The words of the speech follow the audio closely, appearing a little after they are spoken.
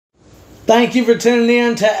Thank you for tuning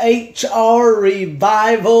in to HR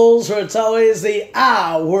Revivals, where it's always the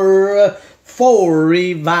hour for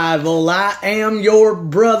revival. I am your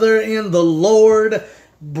brother in the Lord,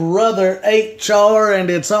 Brother HR, and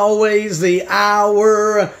it's always the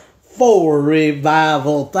hour for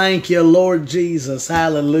revival. Thank you, Lord Jesus.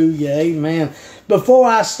 Hallelujah. Amen. Before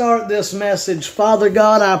I start this message, Father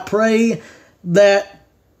God, I pray that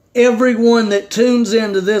everyone that tunes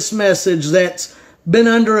into this message that's been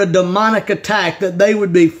under a demonic attack, that they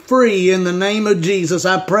would be free in the name of Jesus.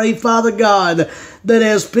 I pray, Father God, that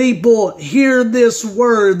as people hear this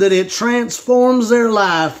word, that it transforms their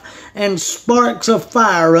life and sparks a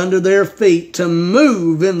fire under their feet to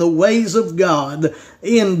move in the ways of God.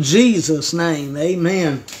 In Jesus' name,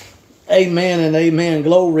 amen. Amen and amen.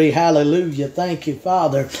 Glory, hallelujah. Thank you,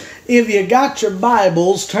 Father. If you got your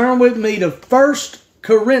Bibles, turn with me to 1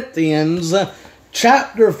 Corinthians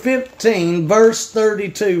chapter 15, verse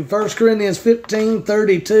 32. 1 Corinthians 15,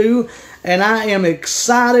 32. And I am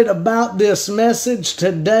excited about this message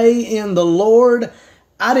today in the Lord.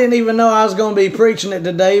 I didn't even know I was going to be preaching it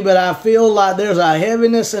today, but I feel like there's a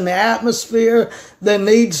heaviness in the atmosphere that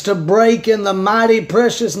needs to break in the mighty,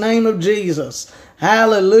 precious name of Jesus.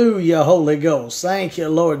 Hallelujah, Holy Ghost. Thank you,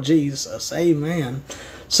 Lord Jesus. Amen.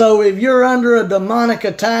 So if you're under a demonic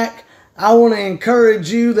attack, I want to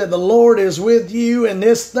encourage you that the Lord is with you, and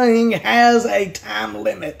this thing has a time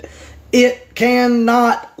limit. It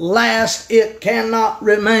cannot last. It cannot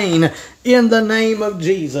remain in the name of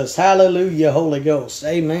Jesus. Hallelujah, Holy Ghost.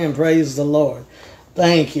 Amen. Praise the Lord.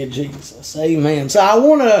 Thank you, Jesus. Amen. So I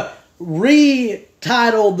want to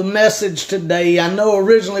retitle the message today. I know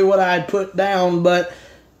originally what I had put down, but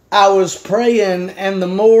I was praying, and the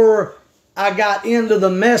more I got into the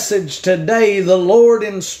message today, the Lord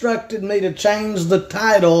instructed me to change the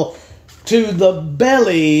title to The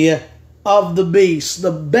Belly of the Beast.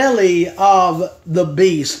 The Belly of the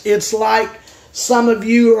Beast. It's like some of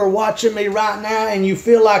you are watching me right now and you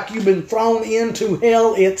feel like you've been thrown into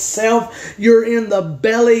hell itself. You're in the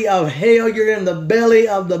belly of hell. You're in the belly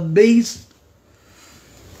of the beast.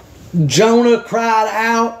 Jonah cried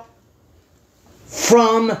out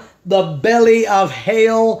from the belly of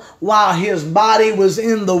hell while his body was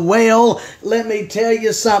in the well. Let me tell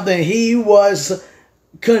you something. He was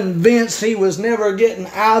convinced he was never getting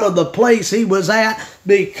out of the place he was at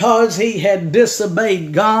because he had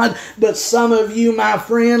disobeyed God. But some of you, my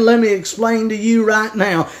friend, let me explain to you right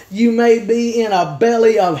now. You may be in a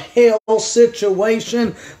belly of hell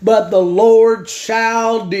situation, but the Lord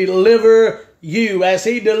shall deliver you. As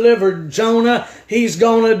He delivered Jonah, He's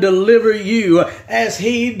going to deliver you. As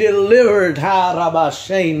He delivered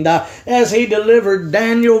as He delivered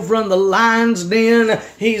Daniel from the lion's den,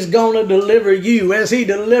 He's going to deliver you. As He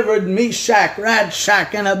delivered Meshach,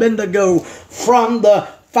 Radshach, and Abednego from the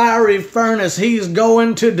fiery furnace, He's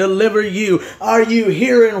going to deliver you. Are you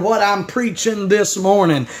hearing what I'm preaching this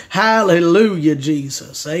morning? Hallelujah,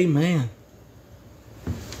 Jesus. Amen.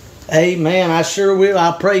 Amen. I sure will.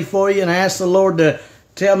 I'll pray for you and ask the Lord to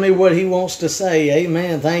tell me what He wants to say.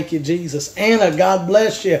 Amen. Thank you, Jesus. Anna, God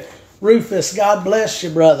bless you. Rufus, God bless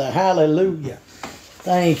you, brother. Hallelujah.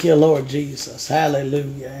 Thank you, Lord Jesus.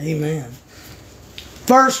 Hallelujah. Amen.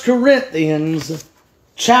 1 Corinthians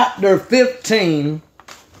chapter 15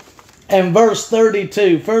 and verse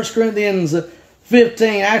 32. 1 Corinthians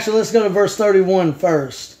 15. Actually, let's go to verse 31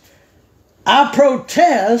 first. I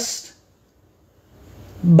protest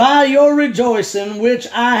by your rejoicing which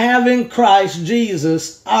I have in Christ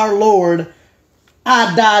Jesus our Lord,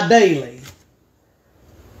 I die daily.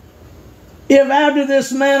 If after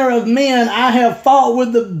this manner of men I have fought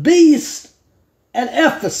with the beast at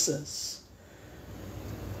Ephesus,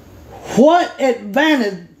 what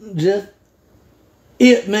advantageth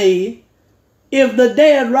it me if the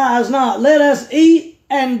dead rise not? Let us eat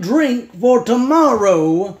and drink, for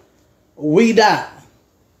tomorrow we die.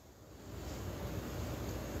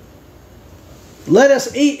 Let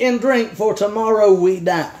us eat and drink, for tomorrow we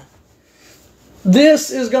die. This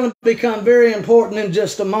is going to become very important in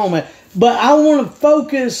just a moment. But I want to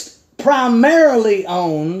focus primarily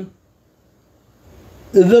on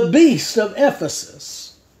the beast of Ephesus.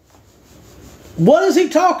 What is he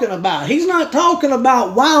talking about? He's not talking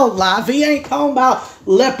about wildlife. He ain't talking about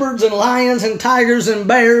leopards and lions and tigers and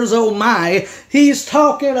bears, oh my. He's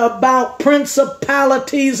talking about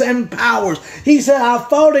principalities and powers. He said, I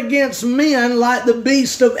fought against men like the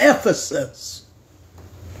beast of Ephesus.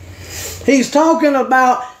 He's talking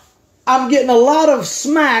about, I'm getting a lot of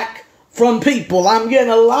smack from people. I'm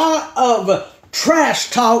getting a lot of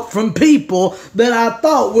trash talk from people that I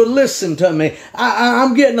thought would listen to me.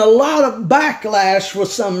 I'm getting a lot of backlash for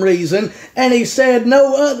some reason. And he said,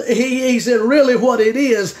 no other, he said, really what it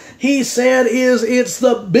is, he said, it's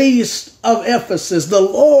the beast of Ephesus. The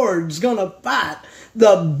Lord's going to fight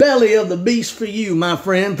the belly of the beast for you, my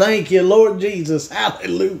friend. Thank you, Lord Jesus.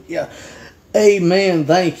 Hallelujah. Amen.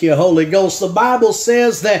 Thank you, Holy Ghost. The Bible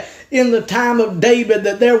says that in the time of David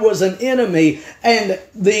that there was an enemy, and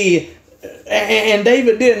David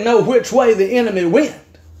didn't know which way the enemy went.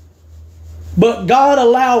 But God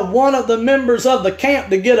allowed one of the members of the camp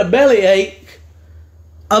to get a bellyache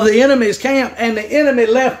of the enemy's camp, and the enemy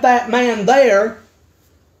left that man there,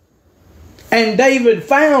 and David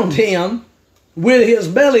found him with his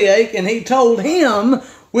bellyache, and he told him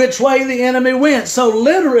which way the enemy went. So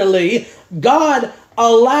literally, God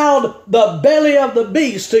allowed the belly of the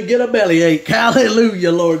beast to get a bellyache.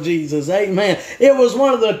 Hallelujah, Lord Jesus. Amen. It was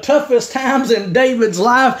one of the toughest times in David's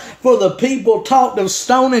life, for the people talked of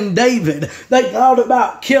stoning David. They thought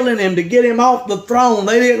about killing him to get him off the throne.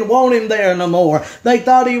 They didn't want him there no more. They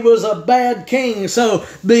thought he was a bad king. So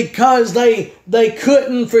because they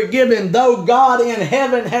couldn't forgive him, though God in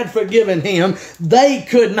heaven had forgiven him, they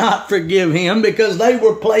could not forgive him because they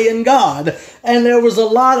were playing God. And there was a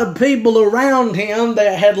lot of people around him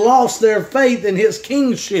that had lost their faith in his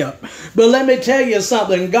kingship. But let me tell you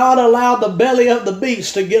something. God allowed the belly of the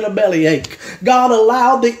beast to get a bellyache. God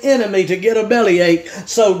allowed the enemy to get a bellyache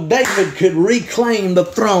so David could reclaim the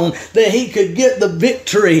throne, that he could get the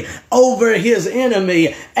victory over his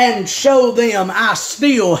enemy and show them, I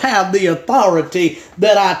still have the authority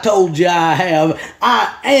that I told you I have.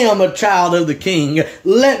 I am a child of the King.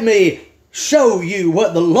 Let me show you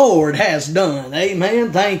what the Lord has done.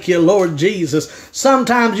 Amen. Thank you, Lord Jesus.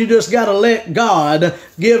 Sometimes you just got to let God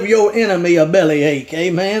give your enemy a bellyache.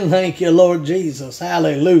 Amen. Thank you, Lord Jesus.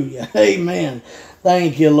 Hallelujah. Amen.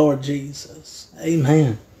 Thank you, Lord Jesus.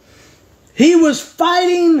 Amen. He was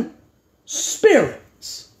fighting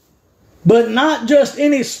spirits, but not just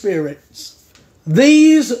any spirits.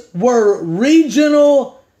 These were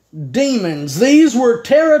regional demons. These were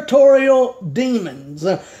territorial demons.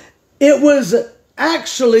 It was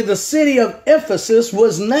actually, the city of Ephesus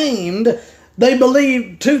was named, they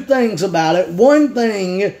believed two things about it. One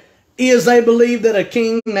thing is they believed that a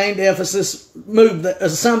king named Ephesus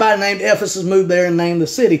somebody named Ephesus moved there and named the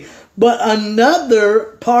city. But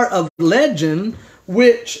another part of legend,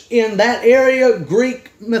 which in that area, Greek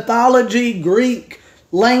mythology, Greek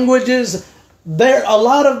languages, a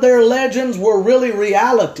lot of their legends were really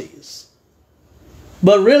realities.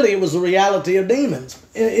 But really, it was the reality of demons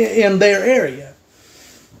in their area.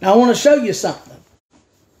 Now, I want to show you something.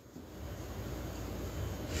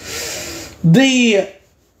 The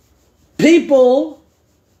people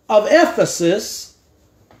of Ephesus,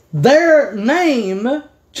 their name,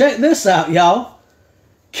 check this out, y'all,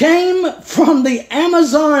 came from the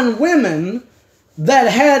Amazon women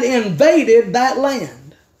that had invaded that land.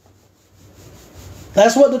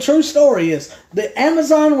 That's what the true story is. The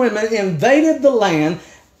Amazon women invaded the land,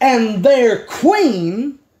 and their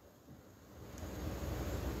queen,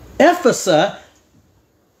 Ephesus,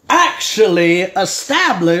 actually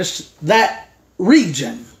established that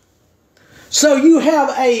region. So you have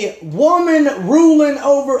a woman ruling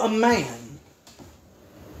over a man.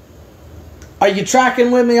 Are you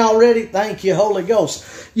tracking with me already? Thank you, Holy Ghost.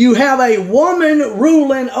 You have a woman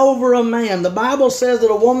ruling over a man. The Bible says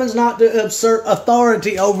that a woman's not to assert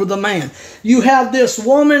authority over the man. You have this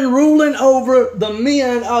woman ruling over the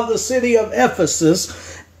men of the city of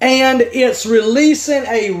Ephesus, and it's releasing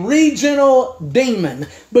a regional demon.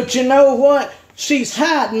 But you know what? She's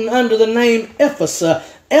hiding under the name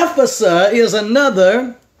Ephesus. Ephesus is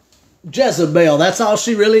another Jezebel. That's all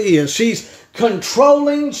she really is. She's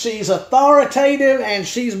controlling, she's authoritative, and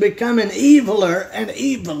she's becoming eviler and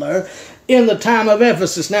eviler in the time of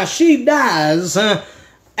Ephesus. Now she dies,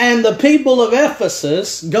 and the people of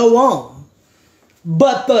Ephesus go on.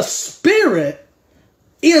 But the spirit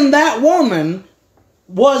in that woman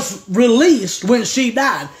was released when she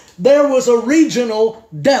died. There was a regional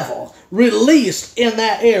devil released in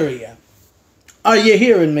that area. Are you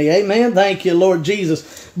hearing me? Amen. Thank you, Lord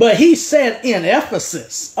Jesus. But he said in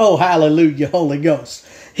Ephesus, oh, hallelujah, Holy Ghost.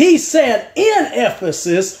 He said in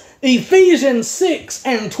Ephesus, Ephesians 6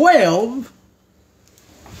 and 12,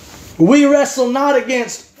 we wrestle not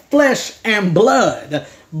against flesh and blood,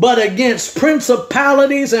 but against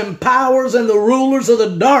principalities and powers and the rulers of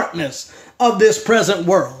the darkness of this present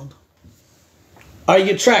world. Are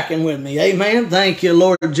you tracking with me? Amen. Thank you,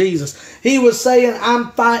 Lord Jesus. He was saying,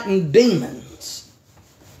 I'm fighting demons.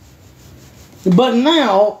 But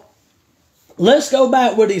now, let's go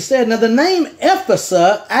back what he said. Now the name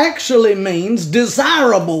Ephesus actually means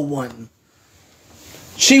desirable one.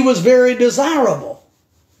 She was very desirable.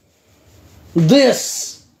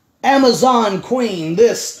 This Amazon queen,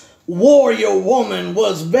 this warrior woman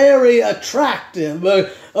was very attractive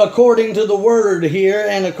according to the word here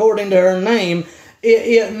and according to her name.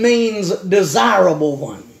 It means desirable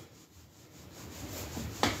one.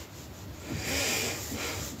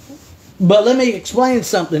 But let me explain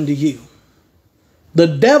something to you. The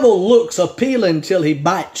devil looks appealing till he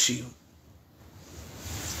bites you.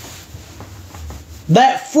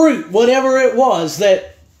 That fruit, whatever it was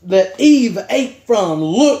that Eve ate from,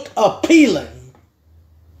 looked appealing.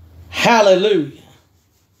 Hallelujah.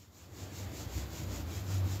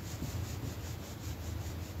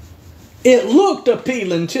 It looked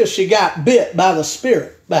appealing till she got bit by the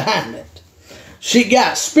Spirit behind it. She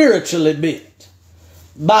got spiritually bit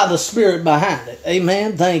by the Spirit behind it.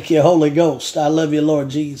 Amen. Thank you, Holy Ghost. I love you, Lord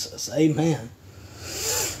Jesus. Amen.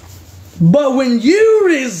 But when you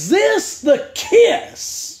resist the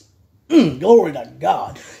kiss, glory to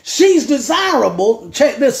God, she's desirable.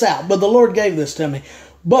 Check this out. But the Lord gave this to me.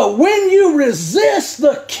 But when you resist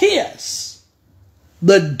the kiss,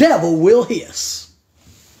 the devil will hiss.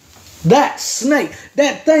 That snake,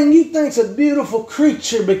 that thing you think's a beautiful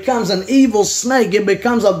creature becomes an evil snake. It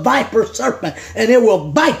becomes a viper serpent and it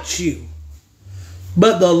will bite you.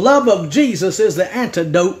 But the love of Jesus is the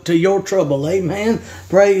antidote to your trouble. Amen.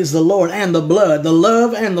 Praise the Lord. And the blood, the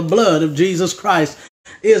love and the blood of Jesus Christ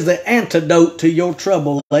is the antidote to your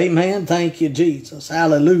trouble. Amen. Thank you, Jesus.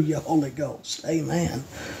 Hallelujah, Holy Ghost. Amen.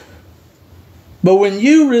 But when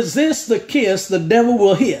you resist the kiss, the devil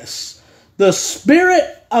will hiss. The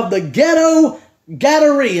spirit of the ghetto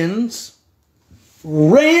Gadareans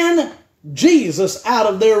ran Jesus out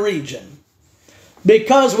of their region.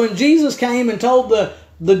 Because when Jesus came and told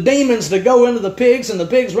the demons to go into the pigs and the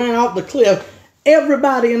pigs ran off the cliff,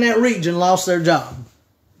 everybody in that region lost their job.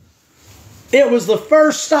 It was the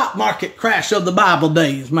first stock market crash of the Bible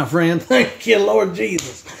days, my friend. Thank you, Lord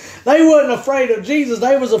Jesus. They weren't afraid of Jesus.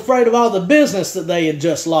 They was afraid of all the business that they had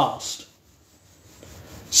just lost.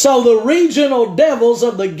 So the regional devils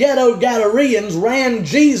of the ghetto Gadareans ran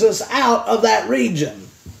Jesus out of that region.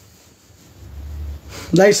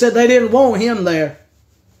 They said they didn't want him there.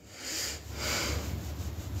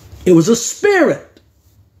 It was a spirit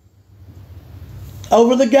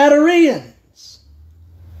over the Gadareans.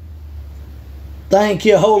 Thank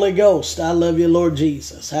you, Holy Ghost. I love you, Lord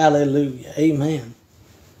Jesus. Hallelujah. Amen.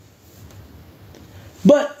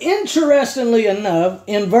 But interestingly enough,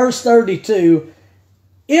 in verse 32,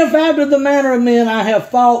 if after the manner of men I have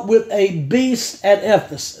fought with a beast at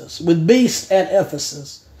Ephesus,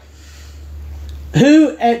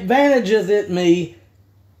 who advantageth it me?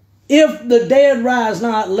 If the dead rise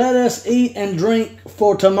not, let us eat and drink,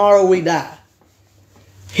 for tomorrow we die.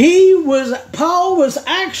 Paul was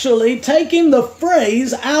actually taking the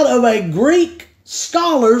phrase out of a Greek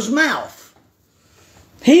scholar's mouth.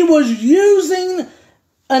 He was using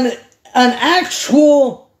an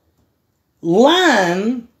actual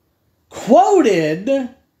line quoted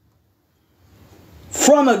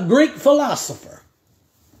from a Greek philosopher.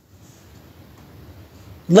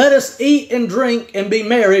 Let us eat and drink and be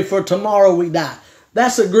merry, for tomorrow we die.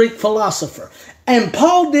 That's a Greek philosopher. And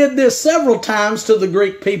Paul did this several times to the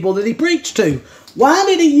Greek people that he preached to. Why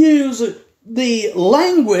did he use the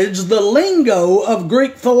language, the lingo of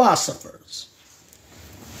Greek philosophers?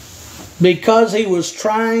 Because he was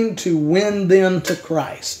trying to win them to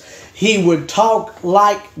Christ. He would talk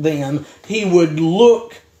like them. He would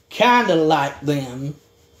look kind of like them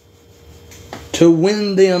to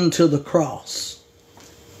win them to the cross.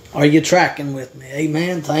 Are you tracking with me?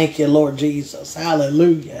 Amen. Thank you, Lord Jesus.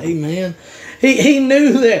 Hallelujah. Amen. He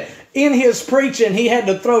knew that in his preaching he had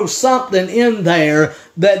to throw something in there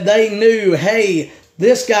that they knew, hey,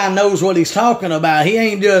 this guy knows what he's talking about. He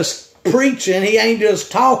ain't just preaching. He ain't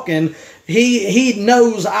just talking. He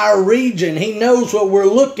knows our region. He knows what we're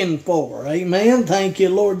looking for. Amen. Thank you,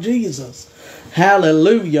 Lord Jesus.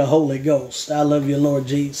 Hallelujah, Holy Ghost. I love you, Lord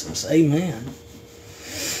Jesus. Amen.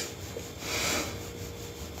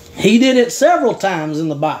 He did it several times in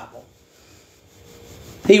the Bible.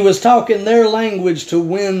 He was talking their language to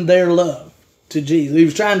win their love to Jesus. He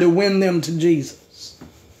was trying to win them to Jesus.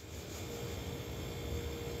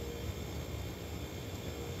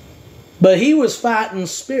 But he was fighting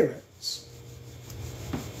spirits.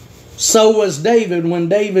 So was David when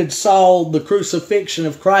David saw the crucifixion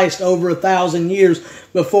of Christ over 1,000 years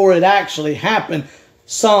before it actually happened.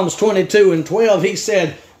 Psalms 22:12, he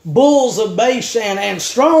said, bulls of Bashan and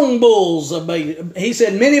strong bulls of Bashan. He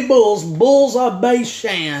said, many bulls of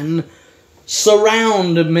Bashan,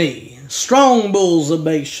 surround me. Strong bulls of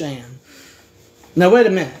Bashan. Now wait a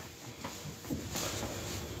minute.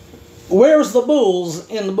 Where's the bulls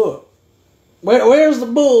in the book? Where's the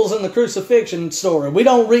bulls in the crucifixion story? We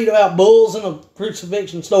don't read about bulls in the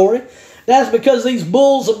crucifixion story. That's because these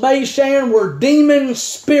bulls of Bashan were demon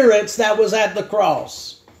spirits that was at the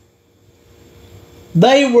cross.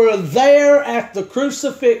 They were there at the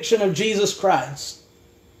crucifixion of Jesus Christ.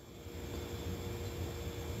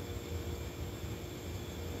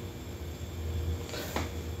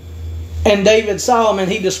 And David saw them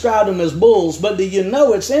and he described them as bulls. But do you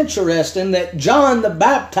know, it's interesting that John the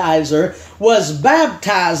Baptizer was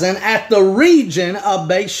baptizing at the region of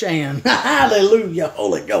Bashan. Hallelujah,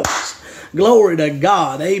 Holy Ghost. Glory to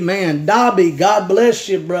God. Amen. Dobby, God bless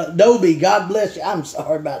you, brother. Dobie, God bless you. I'm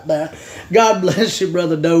sorry about that. God bless you,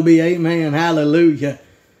 Brother Dobie. Amen. Hallelujah.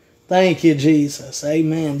 Thank you, Jesus.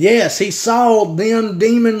 Amen. Yes, he saw them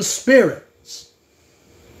demon spirits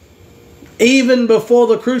even before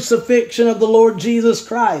the crucifixion of the Lord Jesus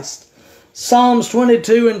Christ. Psalms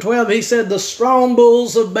 22:12, he said, the strong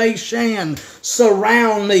bulls of Bashan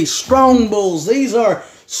surround me. Strong bulls. These are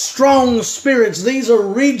strong spirits. These are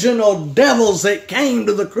regional devils that came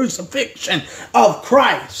to the crucifixion of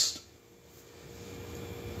Christ.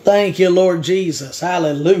 Thank you, Lord Jesus.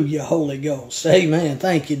 Hallelujah, Holy Ghost. Amen.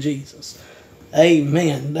 Thank you, Jesus.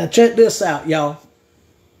 Amen. Now check this out, y'all.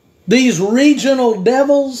 These regional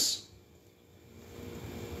devils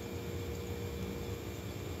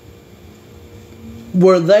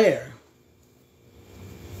were there.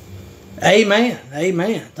 Amen.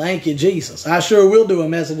 Amen. Thank you, Jesus. I sure will do a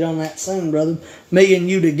message on that soon, brother. Me and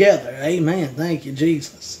you together. Amen. Thank you,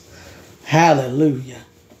 Jesus. Hallelujah.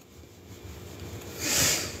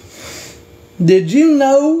 Did you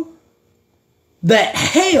know that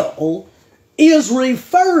hell is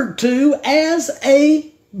referred to as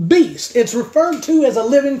a beast? It's referred to as a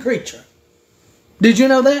living creature. Did you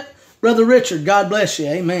know that? Brother Richard, God bless you.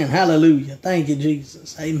 Amen. Hallelujah. Thank you,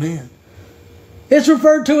 Jesus. Amen. It's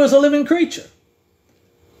referred to as a living creature.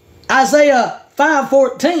 Isaiah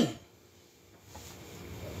 5:14.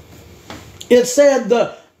 It said,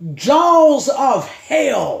 the jaws of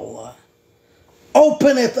hell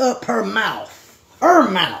openeth up her mouth,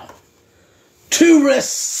 to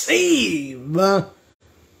receive the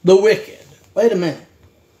wicked. Wait a minute.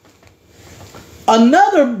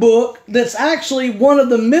 Another book that's actually one of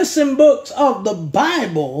the missing books of the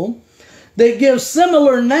Bible that gives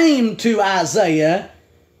similar name to Isaiah,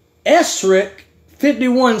 Esdras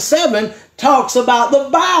 51:7, talks about the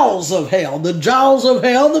bowels of hell, the jaws of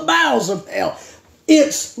hell, the bowels of hell.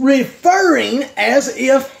 It's referring as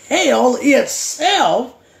if hell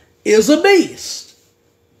itself is a beast.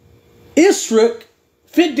 Esdras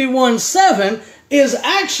 51:7 is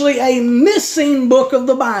actually a missing book of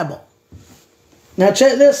the Bible. Now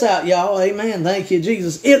check this out, y'all. Amen. Thank you,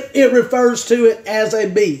 Jesus. It refers to it as a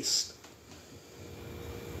beast.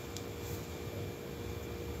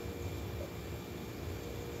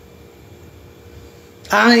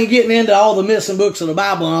 I ain't getting into all the missing books of the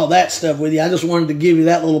Bible and all that stuff with you. I just wanted to give you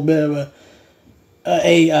that little bit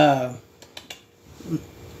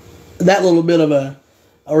of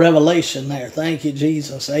a revelation there. Thank you,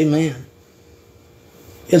 Jesus. Amen.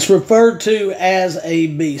 It's referred to as a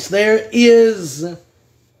beast. There is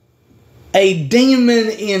a demon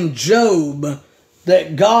in Job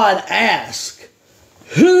that God asked,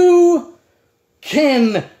 who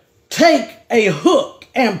can take a hook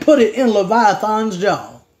and put it in Leviathan's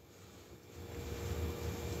jaw?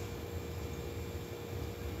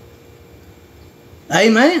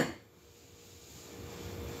 Amen.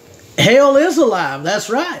 Hell is alive. That's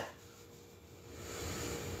right.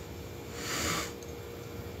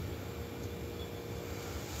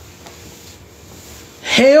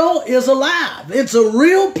 Hell is alive. It's a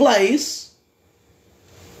real place,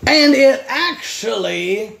 and it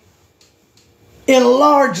actually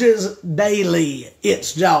enlarges daily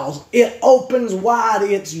its jaws. It opens wide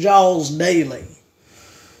its jaws daily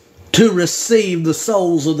to receive the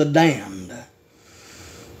souls of the damned.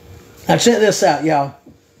 Now check this out, y'all.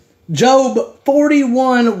 Job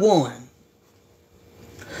 41:1.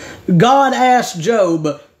 God asked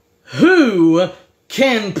Job, who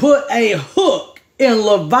can put a hook in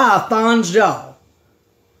Leviathan's jaw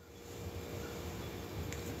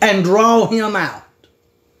and draw him out?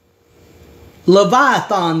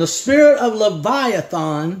 Leviathan, the spirit of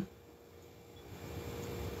Leviathan.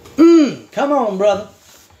 Come on, brother.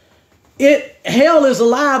 Hell is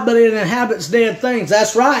alive, but it inhabits dead things.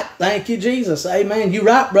 That's right. Thank you, Jesus. Amen. You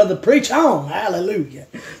right, brother. Preach on. Hallelujah.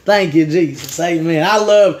 Thank you, Jesus. Amen. I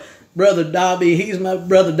love Brother Dobby. He's my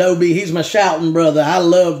brother Dobie. He's my shouting brother. I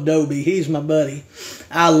love Dobie. He's my buddy.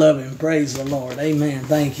 I love him. Praise the Lord. Amen.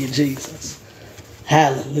 Thank you, Jesus.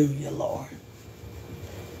 Hallelujah, Lord.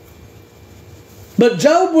 But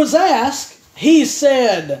Job was asked, he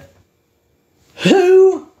said,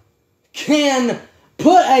 who can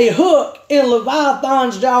put a hook in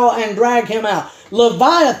Leviathan's jaw and drag him out?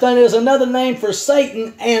 Leviathan is another name for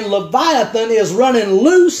Satan, and Leviathan is running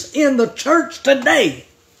loose in the church today.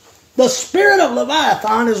 The spirit of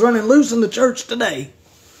Leviathan is running loose in the church today.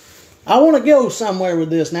 I want to go somewhere with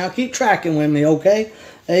this now. Keep tracking with me, okay?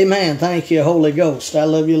 Amen. Thank you, Holy Ghost. I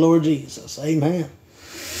love you, Lord Jesus. Amen.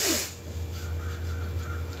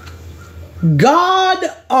 God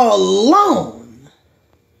alone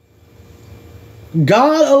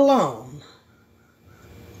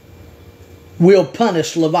will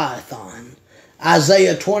punish Leviathan.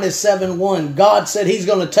 Isaiah 27:1. God said he's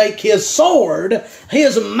going to take his sword,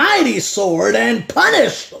 his mighty sword, and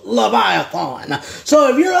punish Leviathan. So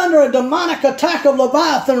if you're under a demonic attack of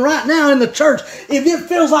Leviathan right now in the church, if it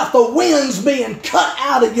feels like the wind's being cut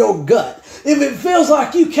out of your gut, if it feels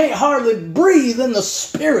like you can't hardly breathe in the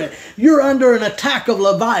spirit, you're under an attack of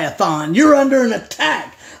Leviathan. You're under an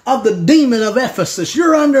attack of the demon of Ephesus.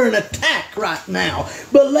 You're under an attack right now.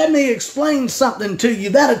 But let me explain something to you.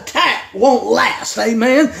 That attack won't last.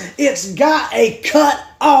 Amen. It's got a cut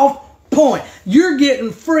off point. You're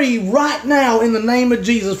getting free right now in the name of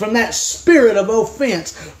Jesus from that spirit of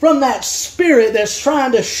offense, from that spirit that's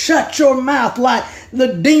trying to shut your mouth like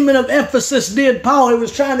the demon of Ephesus did Paul. It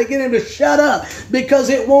was trying to get him to shut up because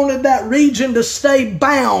it wanted that region to stay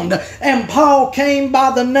bound. And Paul came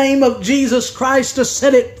by the name of Jesus Christ to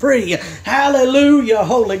set it free. Hallelujah,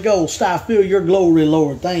 Holy Ghost. I feel your glory,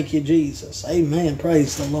 Lord. Thank you, Jesus. Amen.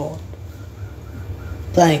 Praise the Lord.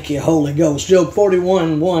 Thank you, Holy Ghost. Job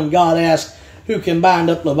 41:1, God asked, who can bind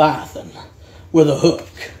up Leviathan with a hook?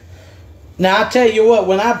 Now, I tell you what,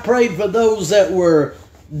 when I prayed for those that were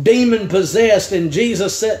demon-possessed and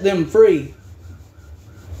Jesus set them free,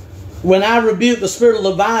 when I rebuked the spirit of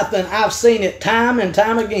Leviathan, I've seen it time and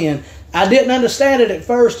time again. I didn't understand it at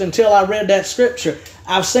first until I read that scripture.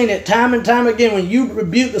 I've seen it time and time again. When you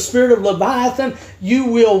rebuke the spirit of Leviathan, you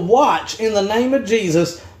will watch in the name of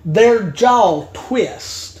Jesus their jaw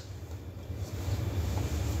twist.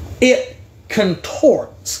 It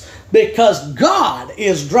contorts because God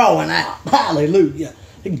is drawing out. Hallelujah.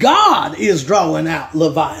 God is drawing out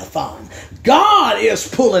Leviathan. God is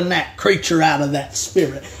pulling that creature out of that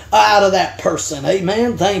spirit, out of that person.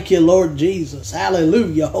 Amen. Thank you, Lord Jesus.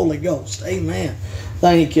 Hallelujah, Holy Ghost. Amen.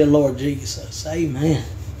 Thank you, Lord Jesus. Amen.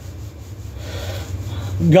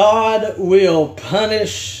 God will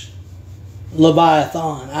punish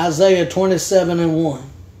Leviathan. Isaiah 27:1.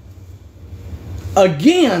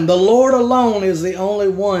 Again, the Lord alone is the only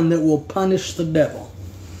one that will punish the devil.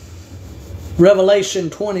 Revelation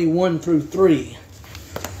 20:1-3.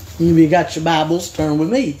 If you got your Bibles, turn with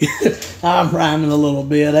me. I'm rhyming a little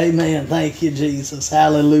bit. Amen. Thank you, Jesus.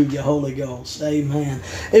 Hallelujah, Holy Ghost. Amen.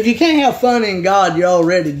 If you can't have fun in God, you're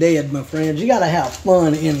already dead, my friends. You got to have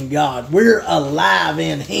fun in God. We're alive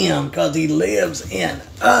in Him because He lives in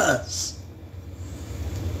us.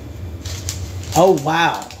 Oh,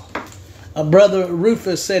 wow. Brother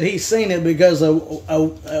Rufus said he's seen it because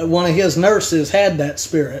one of his nurses had that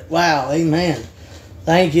spirit. Wow, amen.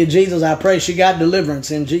 Thank you, Jesus. I pray she got deliverance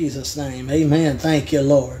in Jesus' name. Amen. Thank you,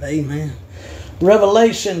 Lord. Amen.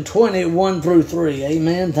 Revelation 20:1-3.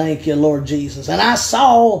 Amen. Thank you, Lord Jesus. And I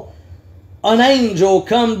saw an angel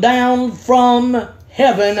come down from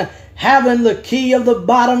heaven, having the key of the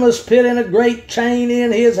bottomless pit and a great chain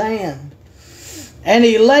in his hand. And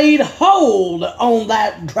he laid hold on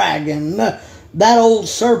that dragon, that old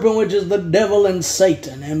serpent which is the devil and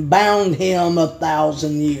Satan, and bound him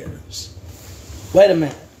 1,000 years. Wait a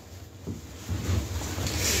minute.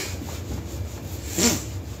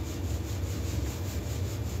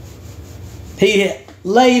 He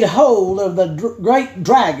laid hold of the great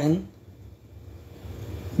dragon,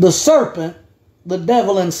 the serpent, the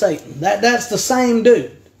devil and Satan. That's the same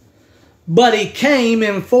dude. But he came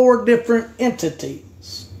in 4 different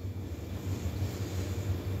entities.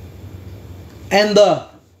 And the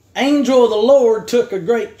angel of the Lord took a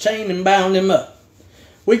great chain and bound him up.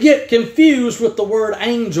 We get confused with the word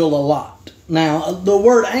angel a lot. Now, the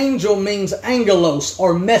word angel means angelos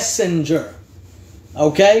or messenger.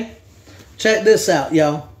 Okay? Check this out,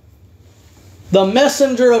 y'all. The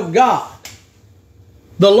messenger of God,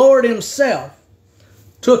 the Lord Himself,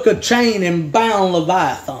 took a chain and bound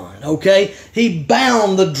Leviathan, okay? He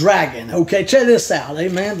bound the dragon, okay? Check this out,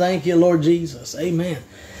 amen? Thank you, Lord Jesus, amen.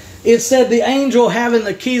 It said the angel having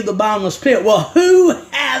the key to the bottomless pit. Well, who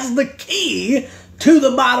has the key to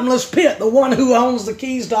the bottomless pit? The one who owns the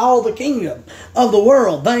keys to all the kingdom of the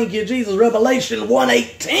world. Thank you, Jesus. Revelation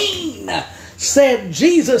 1:18 said,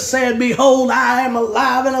 Jesus said, behold, I am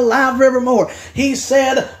alive and alive forevermore. He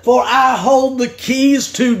said, for I hold the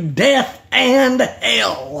keys to death and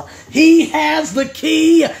hell. He has the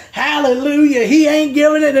key. Hallelujah. He ain't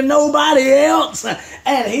giving it to nobody else.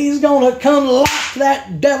 And he's going to come lock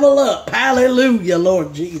that devil up. Hallelujah,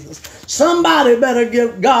 Lord Jesus. Somebody better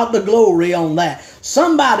give God the glory on that.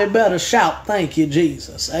 Somebody better shout, thank you,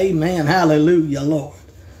 Jesus. Amen. Hallelujah, Lord.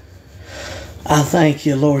 I thank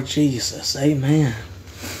you, Lord Jesus. Amen.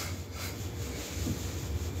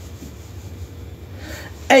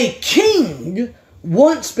 A king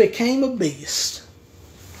once became a beast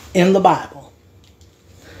in the Bible.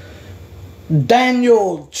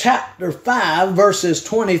 Daniel chapter 5 verses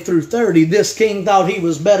 20 through 30. This king thought he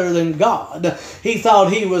was better than God. He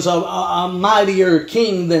thought he was a mightier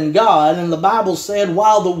king than God. And the Bible said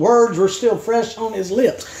while the words were still fresh on his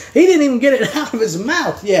lips, he didn't even get it out of his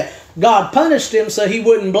mouth yet. God punished him so he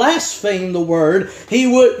wouldn't blaspheme the word. He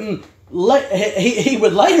would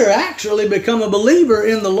later actually become a believer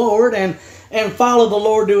in the Lord and follow the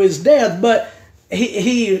Lord to his death. But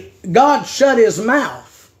God shut his mouth.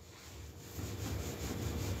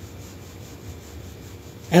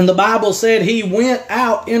 And the Bible said he went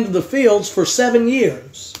out into the fields for 7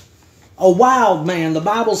 years. A wild man. The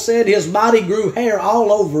Bible said his body grew hair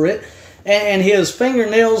all over it, and his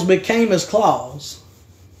fingernails became as claws.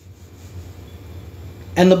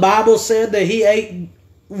 And the Bible said that he ate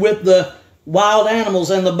with the wild animals.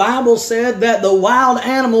 And the Bible said that the wild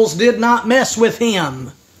animals did not mess with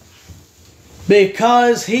him,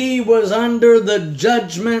 because he was under the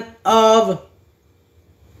judgment of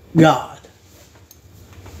God.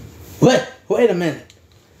 Wait a minute.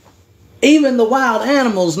 Even the wild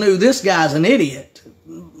animals knew this guy's an idiot.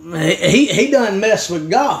 He done mess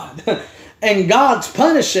with God. And God's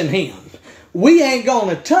punishing him. We ain't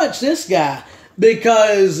going to touch this guy,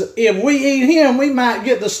 because if we eat him, we might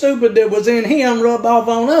get the stupid that was in him rub off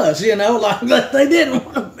on us, you know, like they didn't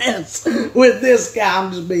want to mess with this guy.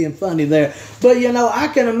 I'm just being funny there. But, you know, I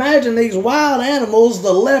can imagine these wild animals,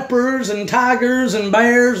 the leopards and tigers and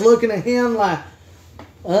bears, looking at him like,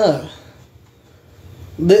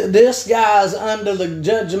 this guy's under the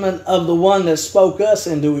judgment of the one that spoke us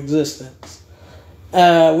into existence.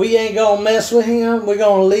 We ain't going to mess with him. We're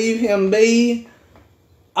going to leave him be.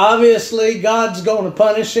 Obviously, God's going to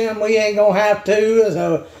punish him. We ain't going to have to.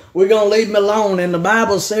 So we're going to leave him alone. And the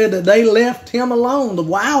Bible said that they left him alone. The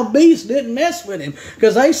wild beasts didn't mess with him,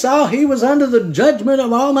 because they saw he was under the judgment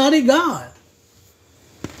of Almighty God.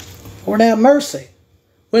 Lord have mercy.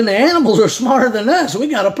 When the animals are smarter than us, we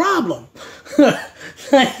got a problem.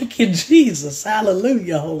 Thank you, Jesus.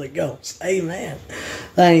 Hallelujah, Holy Ghost. Amen.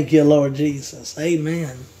 Thank you, Lord Jesus.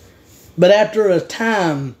 Amen. But after a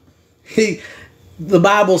time, the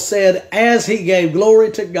Bible said, as he gave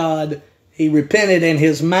glory to God, he repented and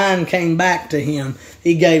his mind came back to him.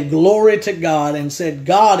 He gave glory to God and said,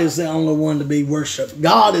 God is the only one to be worshipped.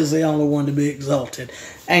 God is the only one to be exalted.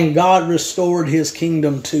 And God restored his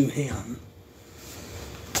kingdom to him.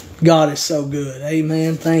 God is so good.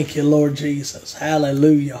 Amen. Thank you, Lord Jesus.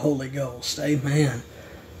 Hallelujah, Holy Ghost. Amen.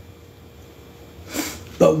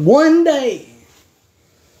 But one day,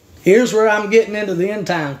 here's where I'm getting into the end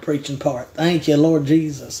time preaching part. Thank you, Lord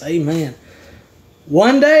Jesus. Amen.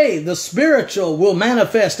 One day, the spiritual will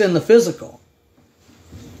manifest in the physical.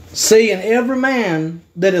 See, and every man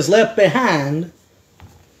that is left behind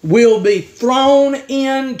will be thrown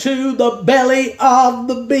into the belly of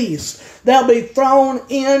the beast. They'll be thrown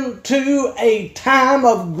into a time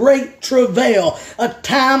of great travail, a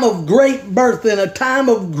time of great birthing, a time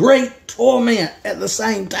of great torment at the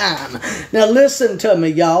same time. Now listen to me,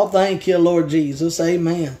 y'all. Thank you, Lord Jesus.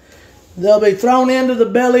 Amen. They'll be thrown into the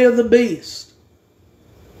belly of the beast.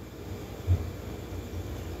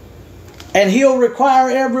 And he'll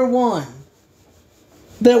require everyone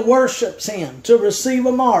that worships him to receive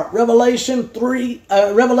a mark. Revelation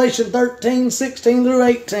 13, 16 through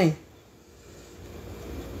 18.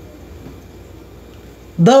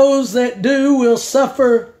 Those that do will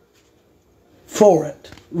suffer for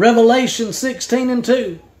it. Revelation 16 and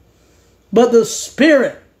 2. But the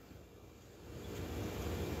Spirit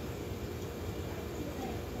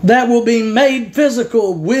that will be made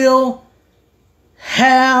physical will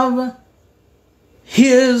have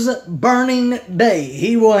his burning day.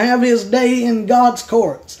 He will have his day in God's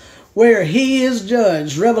courts, where he is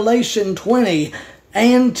judged. Revelation 20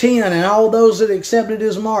 and 10, and all those that accepted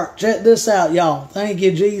his mark. Check this out, y'all. Thank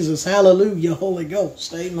you, Jesus. Hallelujah, Holy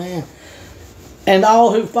Ghost. Amen. And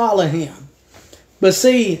all who follow him. But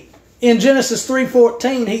see, in Genesis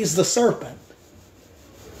 3:14, he's the serpent.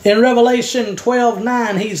 In Revelation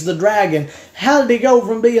 12:9, he's the dragon. How did he go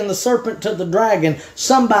from being the serpent to the dragon?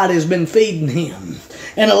 Somebody's been feeding him.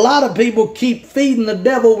 And a lot of people keep feeding the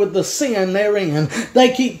devil with the sin they're in.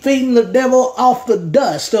 They keep feeding the devil off the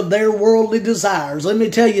dust of their worldly desires. Let me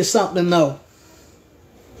tell you something though.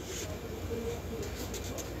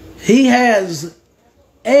 He has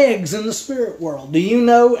eggs in the spirit world. Do you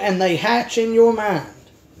know? And they hatch in your mind.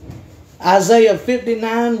 Isaiah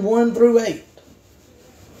 59, 1 through 8.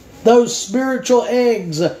 Those spiritual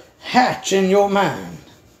eggs hatch in your mind.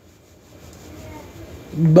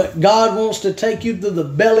 But God wants to take you to the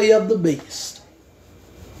belly of the beast.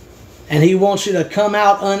 And he wants you to come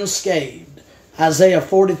out unscathed. Isaiah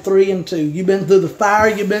 43 and 2. You've been through the fire,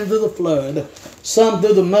 you've been through the flood. Some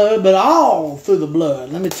through the mud, but all through the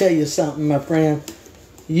blood. Let me tell you something, my friend.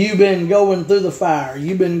 You've been going through the fire.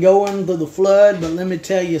 You've been going through the flood, but let me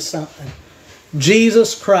tell you something.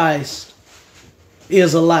 Jesus Christ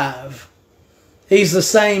is alive. He's the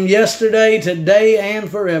same yesterday, today, and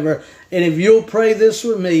forever. And if you'll pray this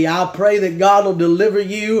with me, I'll pray that God will deliver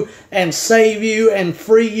you and save you and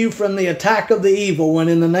free you from the attack of the evil one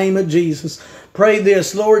in the name of Jesus. Pray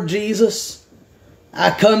this, Lord Jesus,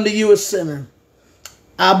 I come to you a sinner.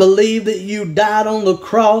 I believe that you died on the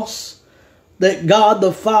cross, that God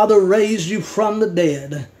the Father raised you from the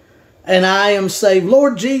dead, and I am saved.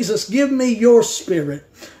 Lord Jesus, give me your spirit.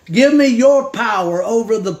 Give me your power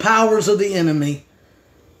over the powers of the enemy.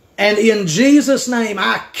 And in Jesus' name,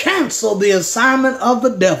 I cancel the assignment of the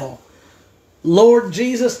devil. Lord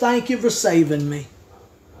Jesus, thank you for saving me.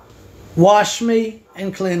 Wash me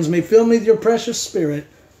and cleanse me. Fill me with your precious spirit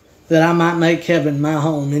that I might make heaven my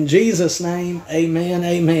home. In Jesus' name, amen,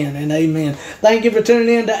 amen, and amen. Thank you for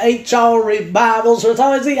tuning in to HR Revivals. It's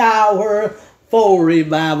always the hour for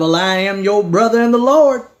revival. I am your brother in the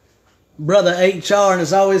Lord, Brother HR, and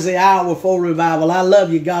it's always the hour for revival. I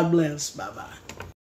love you. God bless. Bye-bye.